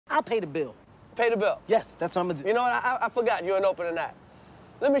I'll pay the bill. Pay the bill? Yes, that's what I'm gonna do. You know what? I forgot you're an opening act.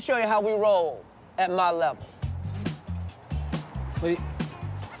 Let me show you how we roll at my level. Wait.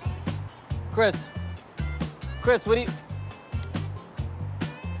 Chris, what do you...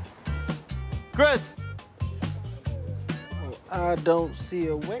 Chris! Oh, I don't see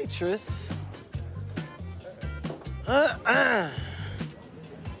a waitress.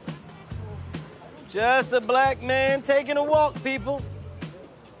 Just a black man taking a walk, people.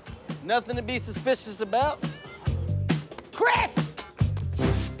 Nothing to be suspicious about. Chris!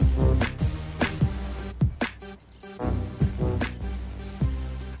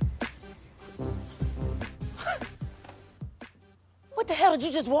 What the hell did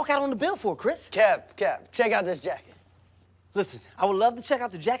you just walk out on the bill for, Chris? Kev, check out this jacket. Listen, I would love to check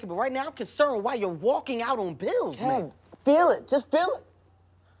out the jacket, but right now I'm concerned why you're walking out on bills, man. Feel it, just feel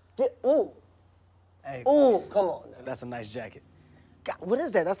it. Ooh. Hey, ooh, come on. That's a nice jacket. God, what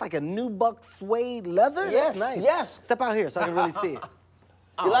is that? That's like a nubuck suede leather? Yes, that's nice. yes. Step out here so I can really see it.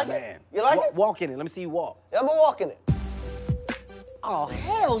 You like it? You like it? Walk in it. Let me see you walk. Yeah, I'm gonna walk in it. Oh,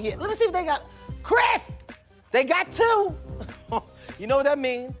 hell yeah. Let me see if they got... Chris! They got two. You know what that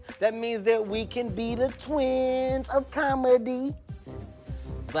means? That means that we can be the twins of comedy.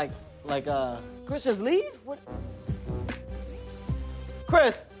 It's like, Chris just leave? What?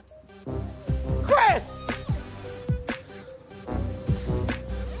 Chris! Chris!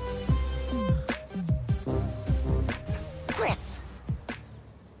 Chris!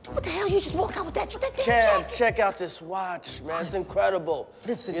 What the hell? You just walk out with that Kev, check out this watch, man. It's incredible.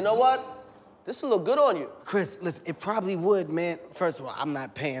 Listen. You know what? This will look good on you. Chris, listen, it probably would, man. First of all, I'm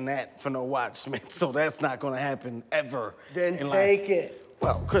not paying that for no watch, man, so that's not gonna happen ever. Then take it.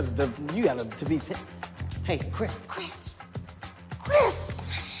 Well, Chris, you gotta Hey, Chris.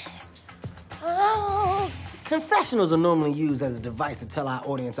 Oh. Confessionals are normally used as a device to tell our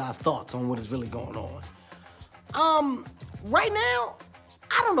audience our thoughts on what is really going on. Right now,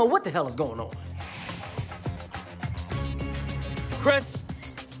 I don't know what the hell is going on. Chris,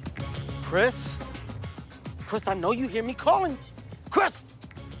 I know you hear me calling. Chris,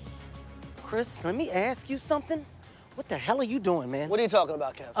 let me ask you something. What the hell are you doing, man? What are you talking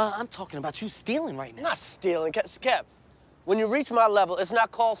about, Kev? I'm talking about you stealing right now. I'm not stealing, Kev. When you reach my level, it's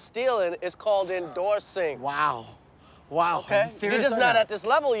not called stealing, it's called endorsing. Wow. Okay? You're just not at this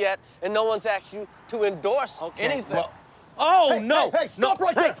level yet, and no one's asked you to endorse anything. Well, oh, no. Hey, stop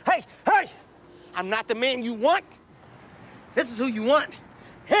right there. Hey! I'm not the man you want. This is who you want.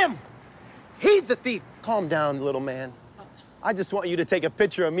 Him. He's the thief. Calm down, little man. I just want you to take a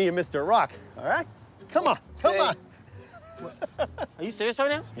picture of me and Mr. Rock, all right? Come on. Are you serious right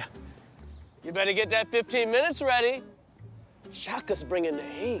now? Yeah. You better get that 15 minutes ready. Shaka's bringing the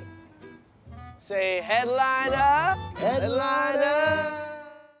heat. Say headliner, headliner.